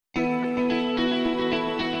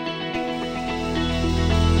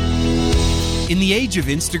In the age of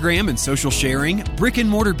Instagram and social sharing, brick and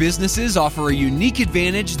mortar businesses offer a unique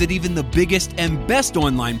advantage that even the biggest and best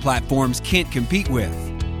online platforms can't compete with.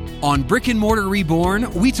 On Brick and Mortar Reborn,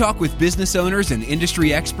 we talk with business owners and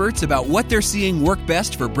industry experts about what they're seeing work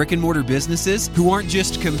best for brick and mortar businesses who aren't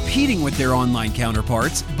just competing with their online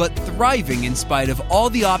counterparts, but thriving in spite of all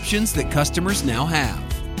the options that customers now have.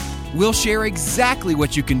 We'll share exactly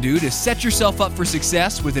what you can do to set yourself up for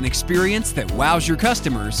success with an experience that wows your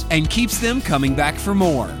customers and keeps them coming back for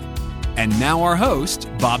more. And now our host,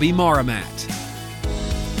 Bobby Maramat.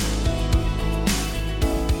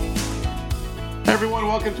 Hey everyone,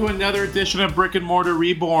 welcome to another edition of Brick and Mortar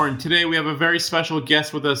Reborn. Today we have a very special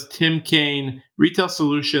guest with us, Tim Kane, Retail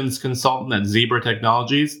Solutions Consultant at Zebra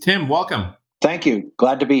Technologies. Tim, welcome. Thank you.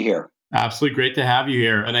 Glad to be here. Absolutely great to have you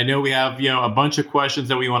here. And I know we have, a bunch of questions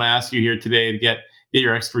that we want to ask you here today to get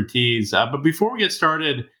your expertise. But before we get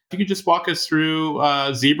started, if you could just walk us through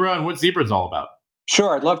Zebra and what Zebra is all about.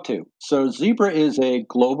 Sure, I'd love to. So Zebra is a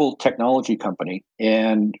global technology company,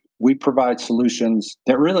 and we provide solutions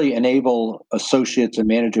that really enable associates and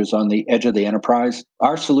managers on the edge of the enterprise.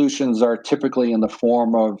 Our solutions are typically in the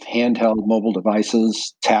form of handheld mobile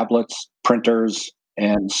devices, tablets, printers,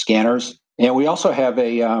 and scanners. And we also have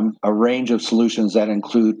a range of solutions that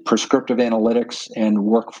include prescriptive analytics and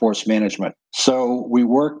workforce management. So we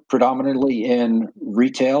work predominantly in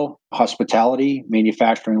retail, hospitality,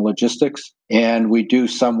 manufacturing, logistics, and we do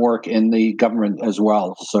some work in the government as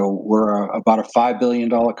well. So we're about a $5 billion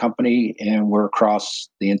company, and we're across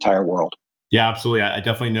the entire world. Yeah, absolutely. I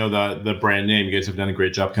definitely know the brand name. You guys have done a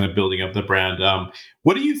great job kind of building up the brand.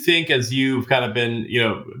 What do you think as you've kind of been,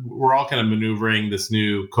 we're all kind of maneuvering this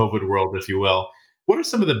new COVID world, if you will. What are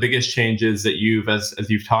some of the biggest changes that you've, as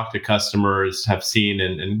you've talked to customers, have seen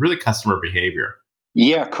in really customer behavior?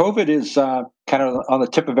 Yeah, COVID is kind of on the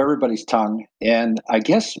tip of everybody's tongue. And I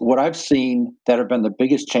guess what I've seen that have been the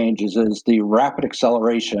biggest changes is the rapid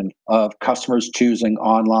acceleration of customers choosing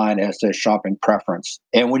online as their shopping preference.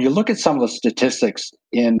 And when you look at some of the statistics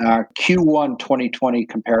in Q1 2020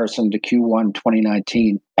 comparison to Q1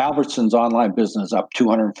 2019, Albertsons online business up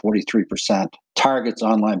 243%, Target's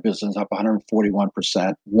online business up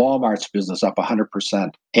 141%, Walmart's business up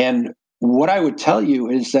 100%. And what I would tell you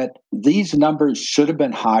is that these numbers should have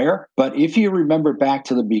been higher, but if you remember back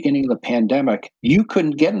to the beginning of the pandemic, you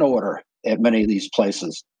couldn't get an order at many of these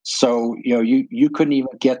places. So, you couldn't even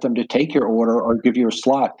get them to take your order or give you a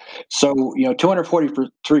slot. So,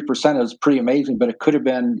 243% is pretty amazing, but it could have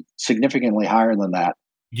been significantly higher than that.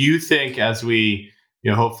 Do you think as we,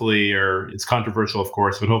 hopefully, or it's controversial, of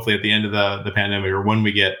course, but hopefully at the end of the pandemic or when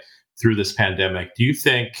we get through this pandemic, do you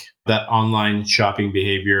think that online shopping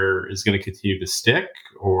behavior is going to continue to stick,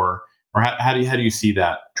 or how do you see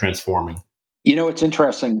that transforming? It's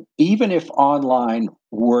interesting. Even if online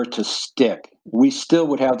were to stick, we still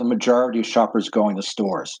would have the majority of shoppers going to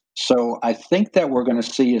stores. So I think that we're going to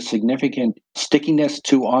see a significant stickiness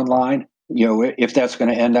to online. If that's going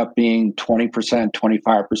to end up being 20%,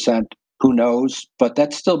 25%, who knows? But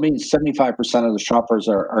that still means 75% of the shoppers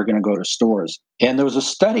are going to go to stores. And there was a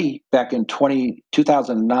study back in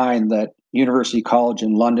 2009 that University College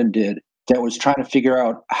in London did that was trying to figure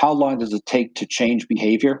out how long does it take to change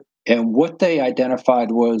behavior. And what they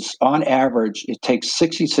identified was, on average, it takes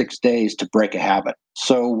 66 days to break a habit.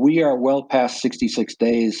 So we are well past 66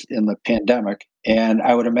 days in the pandemic. And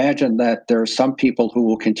I would imagine that there are some people who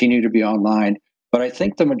will continue to be online, but I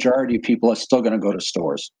think the majority of people are still going to go to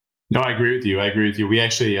stores. No, I agree with you. We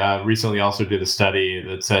actually recently also did a study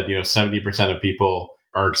that said, 70% of people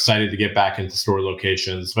are excited to get back into store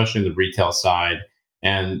locations, especially in the retail side.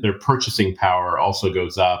 And their purchasing power also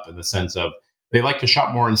goes up in the sense of they like to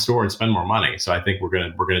shop more in store and spend more money. So I think we're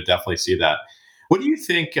gonna definitely see that. What do you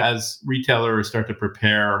think as retailers start to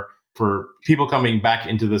prepare for people coming back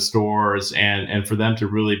into the stores and for them to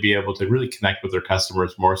really be able to really connect with their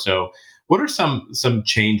customers more so? What are some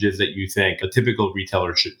changes that you think a typical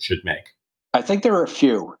retailer should make? I think there are a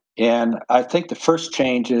few. And I think the first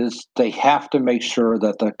change is they have to make sure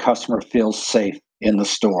that the customer feels safe in the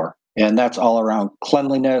store. And that's all around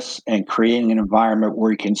cleanliness and creating an environment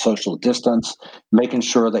where you can social distance, making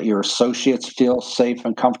sure that your associates feel safe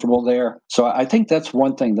and comfortable there. So I think that's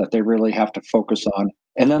one thing that they really have to focus on.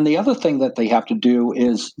 And then the other thing that they have to do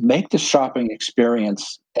is make the shopping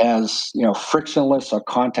experience as frictionless or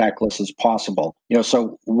contactless as possible.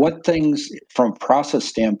 So what things from a process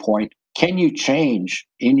standpoint can you change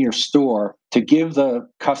in your store to give the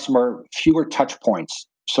customer fewer touch points?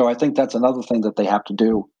 So I think that's another thing that they have to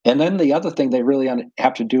do. And then the other thing they really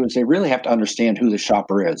have to do is they really have to understand who the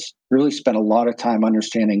shopper is. Really spend a lot of time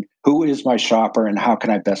understanding who is my shopper and how can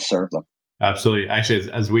I best serve them. Absolutely.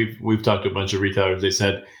 Actually, as we've talked to a bunch of retailers, they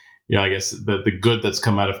said, I guess the good that's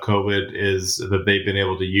come out of COVID is that they've been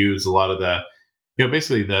able to use a lot of the,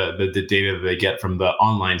 basically the data that they get from the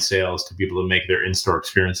online sales to be able to make their in-store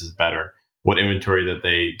experiences better. What inventory that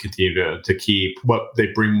they continue to keep, what they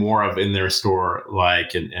bring more of in their store,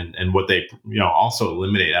 like, and what they, also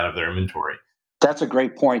eliminate out of their inventory. That's a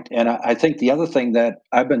great point. And I think the other thing that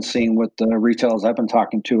I've been seeing with the retailers I've been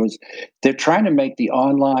talking to is they're trying to make the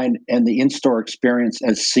online and the in-store experience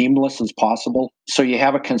as seamless as possible. So you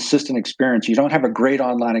have a consistent experience. You don't have a great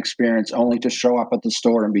online experience only to show up at the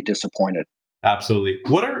store and be disappointed. Absolutely.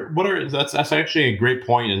 What are that's actually a great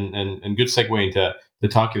point and good segue into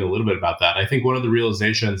talking a little bit about that. I think one of the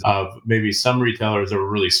realizations of maybe some retailers that were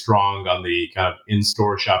really strong on the kind of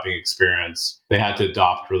in-store shopping experience, they had to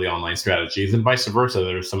adopt really online strategies, and vice versa.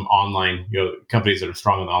 There's some online, companies that are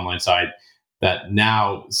strong on the online side that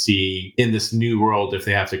now see in this new world, if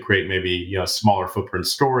they have to create maybe smaller footprint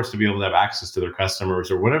stores to be able to have access to their customers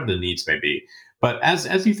or whatever the needs may be. But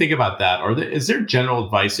as you think about that, is there general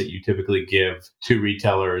advice that you typically give to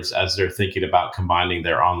retailers as they're thinking about combining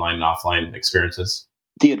their online and offline experiences?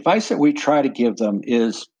 The advice that we try to give them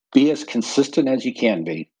is be as consistent as you can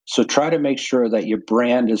be. So try to make sure that your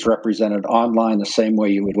brand is represented online the same way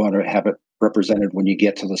you would want to have it represented when you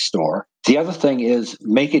get to the store. The other thing is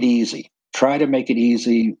make it easy. Try to make it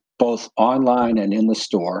easy both online and in the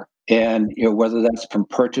store. And whether that's from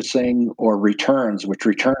purchasing or returns, which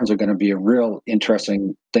returns are going to be a real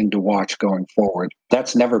interesting thing to watch going forward.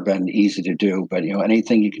 That's never been easy to do, but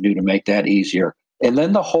anything you can do to make that easier. And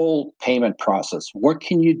then the whole payment process. What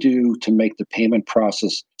can you do to make the payment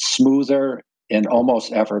process smoother and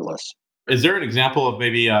almost effortless? Is there an example of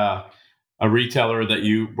maybe a retailer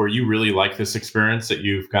where you really like this experience that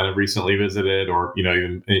you've kind of recently visited, or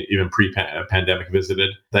even pre-pandemic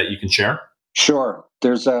visited, that you can share? Sure.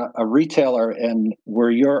 There's a retailer, and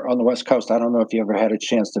where you're on the West Coast, I don't know if you ever had a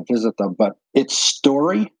chance to visit them, but it's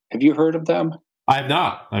Story. Have you heard of them? I've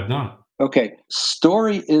not. I've not. Okay.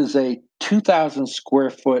 Story is a 2,000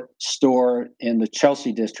 square foot store in the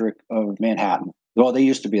Chelsea district of Manhattan. Well, they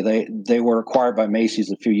used to be. They were acquired by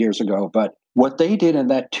Macy's a few years ago, but what they did in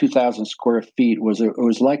that 2,000 square feet was it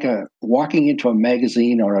was like walking into a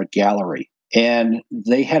magazine or a gallery. And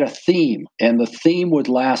they had a theme, and the theme would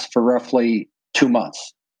last for roughly 2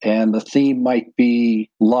 months. And the theme might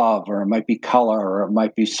be love, or it might be color, or it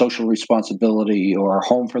might be social responsibility, or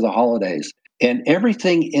home for the holidays. And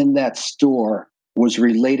everything in that store was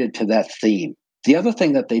related to that theme. The other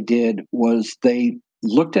thing that they did was they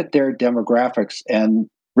looked at their demographics, and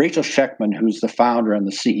Rachel Sheckman, who's the founder and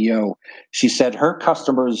the CEO, she said her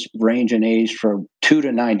customers range in age from 2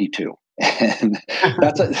 to 92. And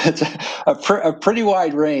that's a pretty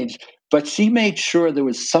wide range. But she made sure there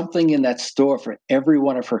was something in that store for every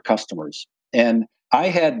one of her customers. And I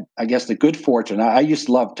had, I guess, the good fortune. I used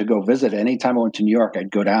to love to go visit. Anytime I went to New York,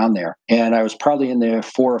 I'd go down there. And I was probably in there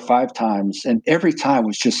 4 or 5 times. And every time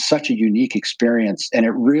was just such a unique experience. And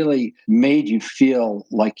it really made you feel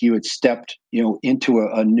like you had stepped, into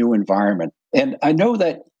a new environment. And I know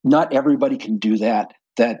that not everybody can do that.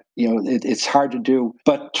 It's hard to do,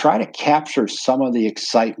 but try to capture some of the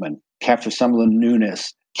excitement, capture some of the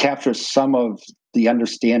newness, capture some of the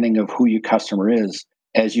understanding of who your customer is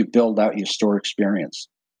as you build out your store experience.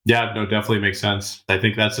 Yeah, no, definitely makes sense. I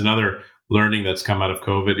think that's another learning that's come out of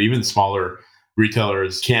COVID. Even smaller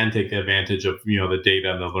retailers can take advantage of the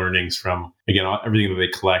data and the learnings from, again, everything that they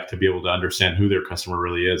collect to be able to understand who their customer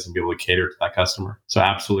really is and be able to cater to that customer. So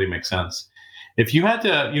absolutely makes sense. If you had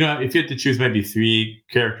to choose maybe 3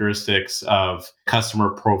 characteristics of customer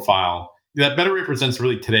profile that better represents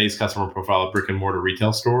really today's customer profile of brick and mortar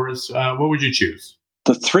retail stores, what would you choose?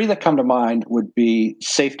 The 3 that come to mind would be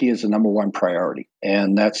safety is the number one priority,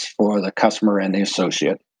 and that's for the customer and the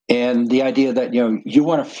associate. And the idea that you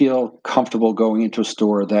want to feel comfortable going into a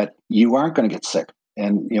store that you aren't going to get sick.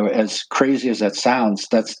 And as crazy as that sounds,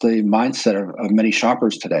 that's the mindset of many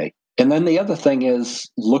shoppers today. And then the other thing is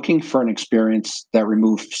looking for an experience that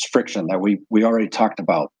removes friction that we already talked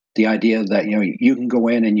about. The idea that you can go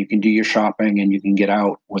in and you can do your shopping and you can get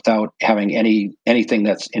out without having anything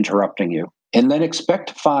that's interrupting you. And then expect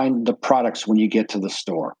to find the products when you get to the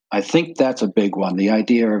store. I think that's a big one. The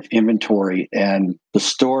idea of inventory and the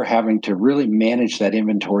store having to really manage that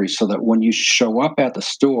inventory so that when you show up at the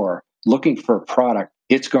store looking for a product,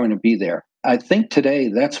 it's going to be there. I think today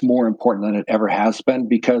that's more important than it ever has been,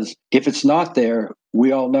 because if it's not there,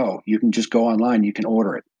 we all know you can just go online, you can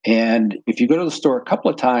order it. And if you go to the store a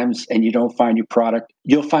couple of times and you don't find your product,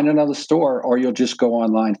 you'll find another store, or you'll just go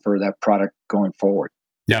online for that product going forward.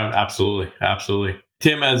 Yeah, absolutely. Absolutely.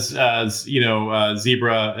 Tim, as you know,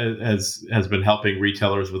 Zebra has been helping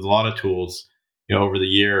retailers with a lot of tools, over the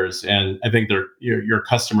years, and I think they're your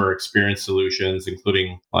customer experience solutions,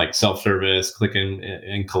 including like self service, click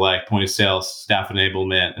and collect, point of sale, staff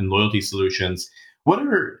enablement, and loyalty solutions. What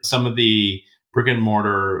are some of the brick and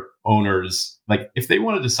mortar owners like if they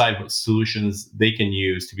want to decide what solutions they can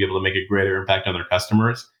use to be able to make a greater impact on their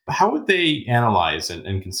customers? How would they analyze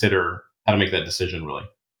and consider how to make that decision? Really?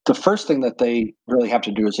 The first thing that they really have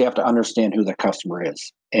to do is they have to understand who their customer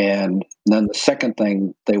is. And then the second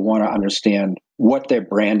thing, they want to understand what their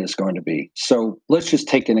brand is going to be. So let's just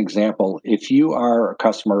take an example. If you are a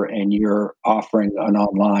customer and you're offering an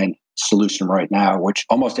online solution right now, which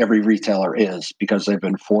almost every retailer is because they've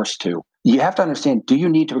been forced to, you have to understand, do you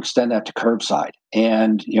need to extend that to curbside?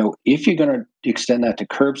 And, if you're going to extend that to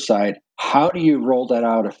curbside, how do you roll that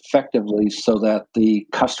out effectively so that the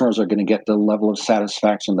customers are going to get the level of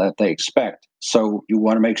satisfaction that they expect? So you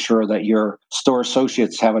want to make sure that your store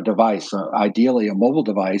associates have a device, ideally a mobile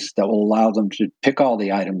device that will allow them to pick all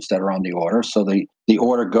the items that are on the order. So the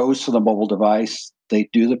order goes to the mobile device. They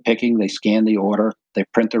do the picking, they scan the order, they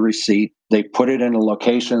print the receipt, they put it in a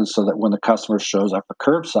location so that when the customer shows up for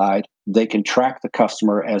curbside, they can track the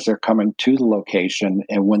customer as they're coming to the location.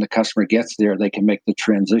 And when the customer gets there, they can make the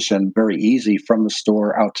transition very easy from the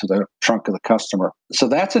store out to the trunk of the customer. So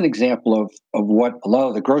that's an example of what a lot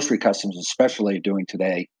of the grocery customers especially are doing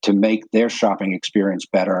today to make their shopping experience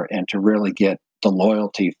better and to really get the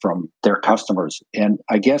loyalty from their customers. And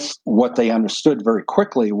I guess what they understood very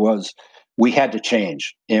quickly was we had to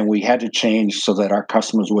change, and we had to change so that our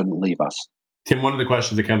customers wouldn't leave us. Tim, one of the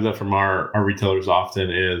questions that comes up from our retailers often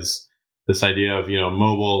is this idea of,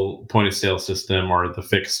 mobile point of sale system or the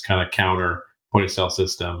fixed kind of counter point of sale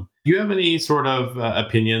system. Do you have any sort of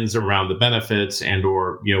opinions around the benefits and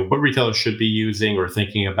or, what retailers should be using or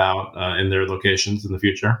thinking about in their locations in the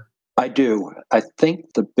future? I do. I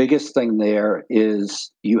think the biggest thing there is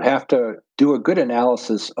you have to do a good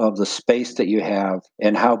analysis of the space that you have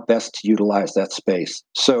and how best to utilize that space.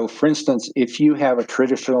 So, for instance, if you have a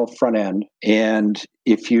traditional front end and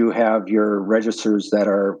if you have your registers that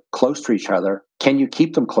are close to each other, can you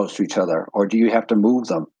keep them close to each other or do you have to move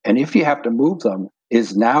them? And if you have to move them,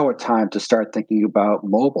 is now a time to start thinking about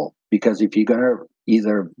mobile? Because if you're going to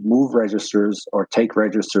either move registers or take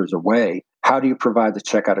registers away, how do you provide the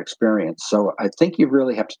checkout experience? So I think you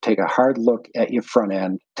really have to take a hard look at your front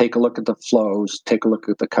end, take a look at the flows, take a look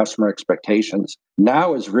at the customer expectations.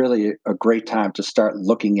 Now is really a great time to start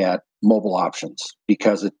looking at mobile options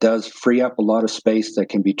because it does free up a lot of space that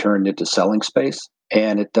can be turned into selling space.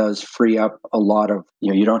 And it does free up a lot of,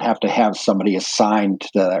 you don't have to have somebody assigned to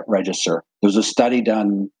that register. There was a study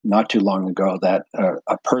done not too long ago that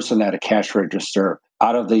a person at a cash register,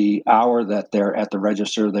 out of the hour that they're at the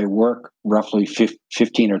register, they work roughly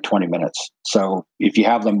 15 or 20 minutes. So if you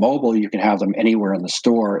have them mobile, you can have them anywhere in the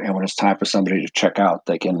store. And when it's time for somebody to check out,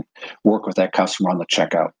 they can work with that customer on the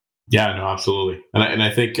checkout. Yeah, no, absolutely. And I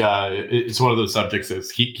think it's one of those subjects that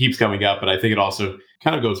keeps coming up, but I think it also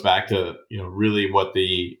kind of goes back to, really what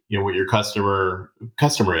what your customer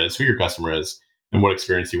is, who your customer is, and what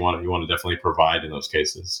experience you want to definitely provide in those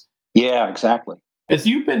cases. Yeah, exactly. As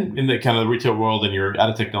you've been in the kind of the retail world and you're at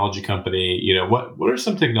a technology company, what are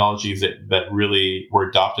some technologies that really were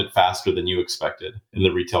adopted faster than you expected in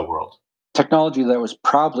the retail world? Technology that was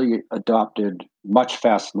probably adopted much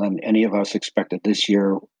faster than any of us expected this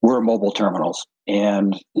year were mobile terminals.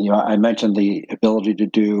 And, I mentioned the ability to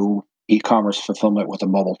do e-commerce fulfillment with a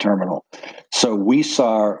mobile terminal. So we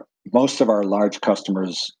saw most of our large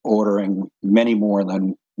customers ordering many more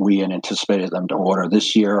than we had anticipated them to order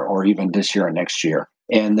this year or even this year and next year.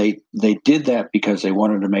 And they did that because they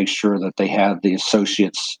wanted to make sure that they had the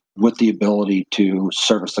associates with the ability to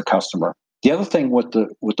service the customer. The other thing with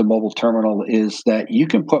the mobile terminal is that you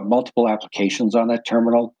can put multiple applications on that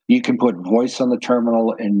terminal. You can put voice on the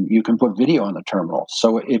terminal and you can put video on the terminal.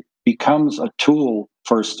 So it becomes a tool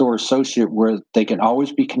for a store associate where they can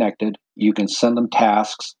always be connected. You can send them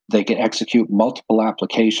tasks. They can execute multiple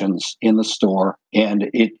applications in the store. And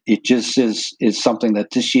it just is something that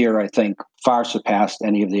this year, I think, far surpassed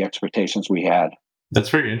any of the expectations we had. That's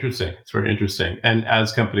very interesting. It's very interesting. And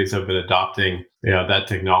as companies have been adopting that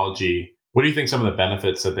technology, what do you think some of the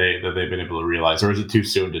benefits that they've been able to realize, or is it too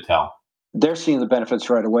soon to tell? They're seeing the benefits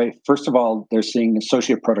right away. First of all, they're seeing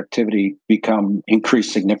associate productivity become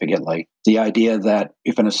increased significantly. The idea that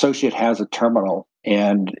if an associate has a terminal,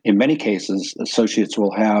 and in many cases, associates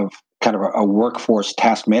will have kind of a workforce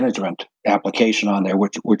task management application on there,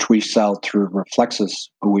 which we sell through Reflexis,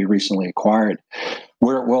 who we recently acquired,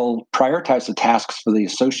 where it will prioritize the tasks for the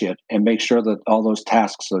associate and make sure that all those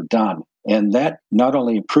tasks are done. And that not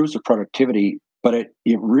only improves the productivity, but it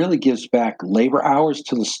really gives back labor hours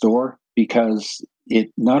to the store because it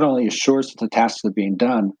not only assures that the tasks are being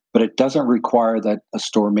done, but it doesn't require that a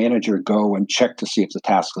store manager go and check to see if the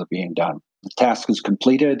tasks are being done. The task is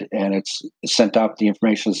completed and it's sent up, the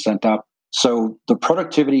information is sent up. So the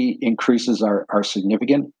productivity increases are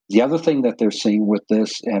significant. The other thing that they're seeing with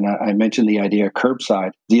this, and I mentioned the idea of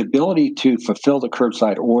curbside, the ability to fulfill the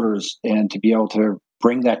curbside orders and to be able to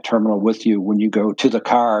bring that terminal with you when you go to the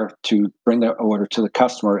car to bring the order to the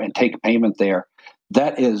customer and take payment there.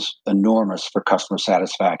 That is enormous for customer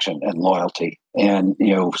satisfaction and loyalty. And,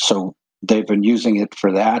 so they've been using it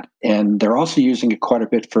for that. And they're also using it quite a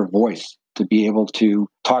bit for voice to be able to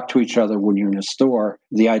talk to each other when you're in a store.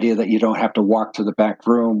 The idea that you don't have to walk to the back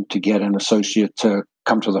room to get an associate to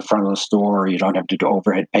come to the front of the store, or you don't have to do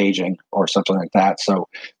overhead paging or something like that. So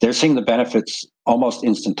they're seeing the benefits almost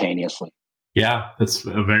instantaneously. Yeah, that's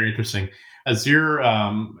very interesting. As you're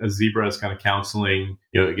as Zebra is kind of counseling,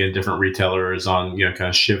 again, different retailers on kind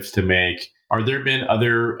of shifts to make. Are there been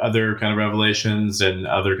other kind of revelations and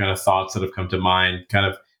other kind of thoughts that have come to mind, kind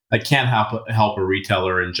of that can help a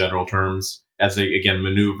retailer in general terms as they again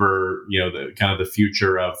maneuver, the kind of the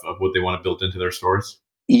future of what they want to build into their stores?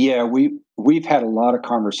 Yeah, we've had a lot of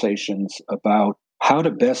conversations about how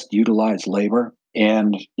to best utilize labor.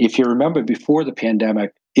 And if you remember before the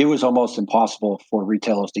pandemic, it was almost impossible for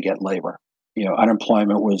retailers to get labor.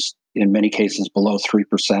 Unemployment was in many cases below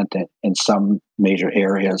 3% in some major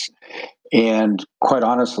areas. And quite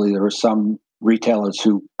honestly, there were some retailers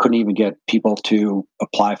who couldn't even get people to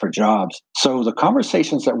apply for jobs. So the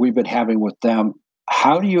conversations that we've been having with them,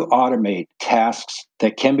 how do you automate tasks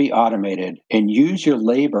that can be automated and use your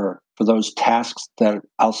labor for those tasks that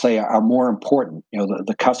I'll say are more important,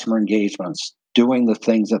 the customer engagements, doing the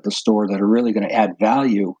things at the store that are really going to add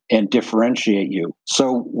value and differentiate you.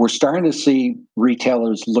 So we're starting to see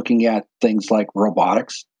retailers looking at things like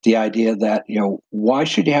robotics, the idea that, why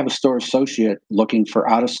should you have a store associate looking for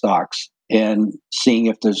out of stocks and seeing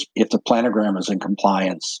if the planogram is in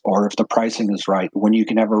compliance or if the pricing is right when you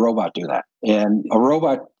can have a robot do that. And a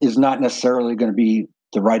robot is not necessarily going to be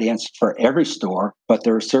the right answer for every store, but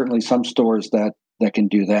there are certainly some stores that can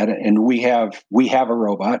do that. And we have a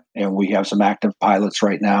robot, and we have some active pilots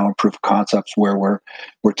right now and proof of concepts where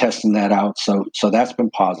we're testing that out. So that's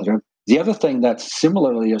been positive. The other thing that's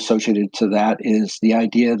similarly associated to that is the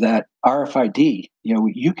idea that RFID,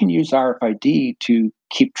 you can use RFID to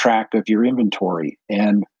keep track of your inventory.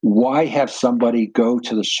 And why have somebody go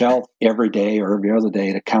to the shelf every day or every other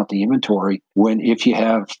day to count the inventory when if you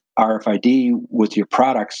have RFID with your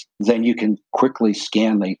products, then you can quickly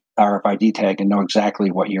scan the RFID tag and know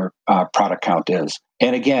exactly what your product count is.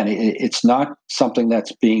 And again, it's not something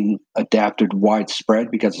that's being adapted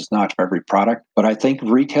widespread because it's not for every product. But I think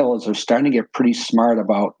retailers are starting to get pretty smart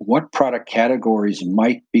about what product categories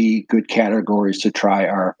might be good categories to try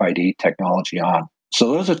RFID technology on.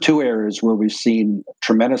 So those are two areas where we've seen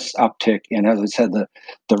tremendous uptick. And as I said,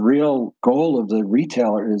 the real goal of the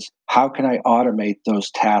retailer is how can I automate those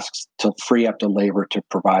tasks to free up the labor to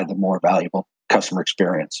provide the more valuable customer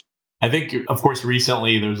experience? I think, of course,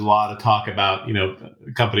 recently there's a lot of talk about,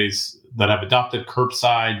 companies that have adopted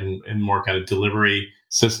curbside and more kind of delivery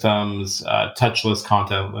systems, touchless,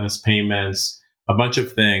 contactless payments, a bunch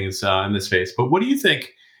of things in this space. But what do you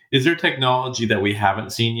think? Is there technology that we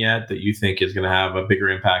haven't seen yet that you think is going to have a bigger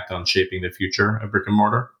impact on shaping the future of brick and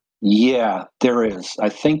mortar? Yeah, there is. I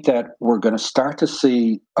think that we're going to start to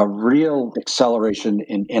see a real acceleration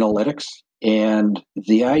in analytics and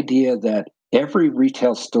the idea that every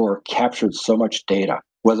retail store captures so much data,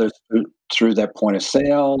 whether it's through that point of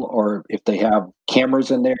sale or if they have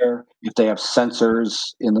cameras in there, if they have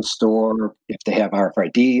sensors in the store, if they have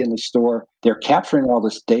RFID in the store, they're capturing all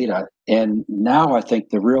this data. And now I think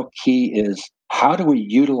the real key is how do we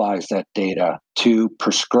utilize that data to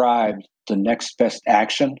prescribe the next best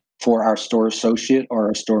action for our store associate or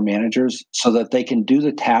our store managers so that they can do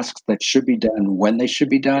the tasks that should be done when they should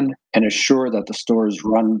be done and assure that the stores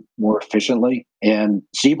run more efficiently. And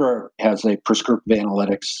Zebra has a prescriptive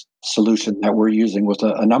analytics solution that we're using with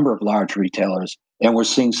a number of large retailers. And we're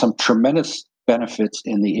seeing some tremendous benefits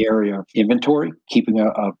in the area of inventory, keeping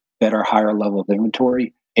a better, higher level of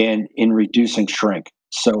inventory, and in reducing shrink.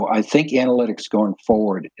 So I think analytics going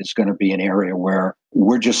forward is going to be an area where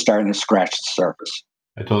we're just starting to scratch the surface.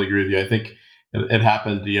 I totally agree with you. I think it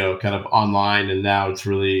happened, kind of online, and now it's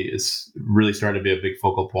really starting to be a big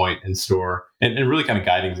focal point in store and really kind of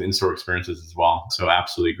guiding in-store experiences as well. So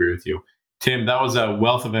absolutely agree with you. Tim, that was a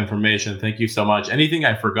wealth of information. Thank you so much. Anything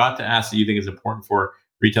I forgot to ask that you think is important for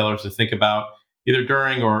retailers to think about either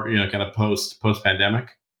during or, kind of post pandemic?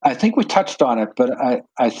 I think we touched on it, but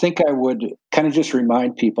I think I would kind of just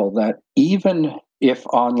remind people that even if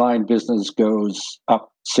online business goes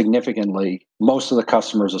up significantly, most of the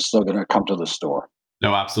customers are still going to come to the store.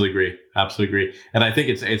 No, absolutely agree. Absolutely agree. And I think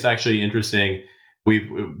it's actually interesting. We've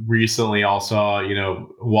recently all saw,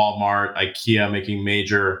 Walmart, IKEA making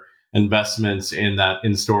major investments in that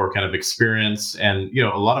in-store kind of experience. And,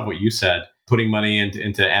 a lot of what you said, putting money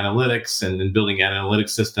into analytics and building analytics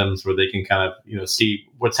systems where they can kind of, see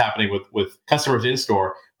what's happening with customers in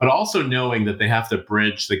store, but also knowing that they have to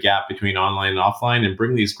bridge the gap between online and offline and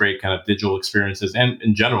bring these great kind of digital experiences and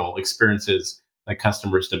in general experiences that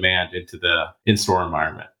customers demand into the in-store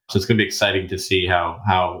environment. So it's going to be exciting to see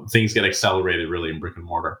how things get accelerated really in brick and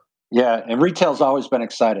mortar. Yeah, and retail's always been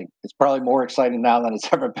exciting. It's probably more exciting now than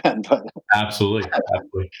it's ever been. But Absolutely.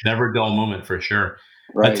 Never a dull moment for sure.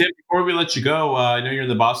 right. Tim, before we let you go, I know you're in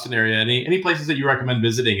the Boston area. Any places that you recommend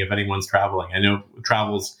visiting if anyone's traveling? I know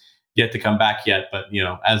travel's yet to come back yet, but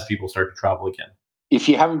as people start to travel again. If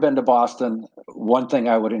you haven't been to Boston, one thing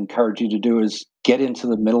I would encourage you to do is get into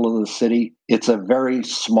the middle of the city. It's a very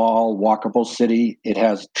small, walkable city. It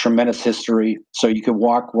has tremendous history. So you can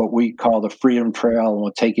walk what we call the Freedom Trail, and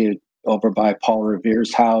we'll take you over by Paul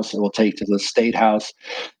Revere's house. It will take you to the State House,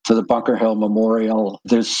 to the Bunker Hill Memorial.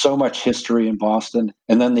 There's so much history in Boston.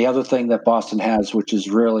 And then the other thing that Boston has, which is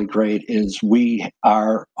really great, is we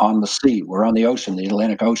are on the sea. We're on the ocean, the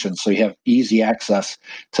Atlantic Ocean. So you have easy access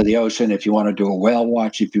to the ocean if you want to do a whale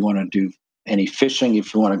watch, if you want to do any fishing,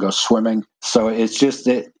 if you want to go swimming. So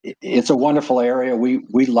it's a wonderful area.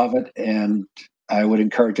 We love it. And I would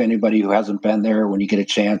encourage anybody who hasn't been there, when you get a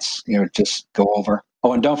chance, just go over.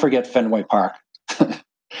 Oh, and don't forget Fenway Park,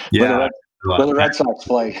 Yeah, where the Red Sox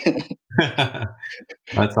play.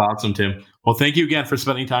 That's awesome, Tim. Well, thank you again for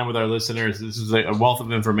spending time with our listeners. This is a wealth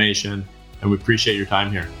of information, and we appreciate your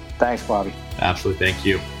time here. Thanks, Bobby. Absolutely. Thank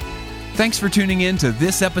you. Thanks for tuning in to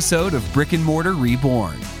this episode of Brick and Mortar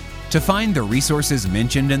Reborn. To find the resources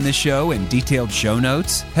mentioned in this show and detailed show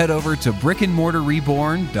notes, head over to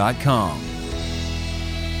brickandmortarreborn.com.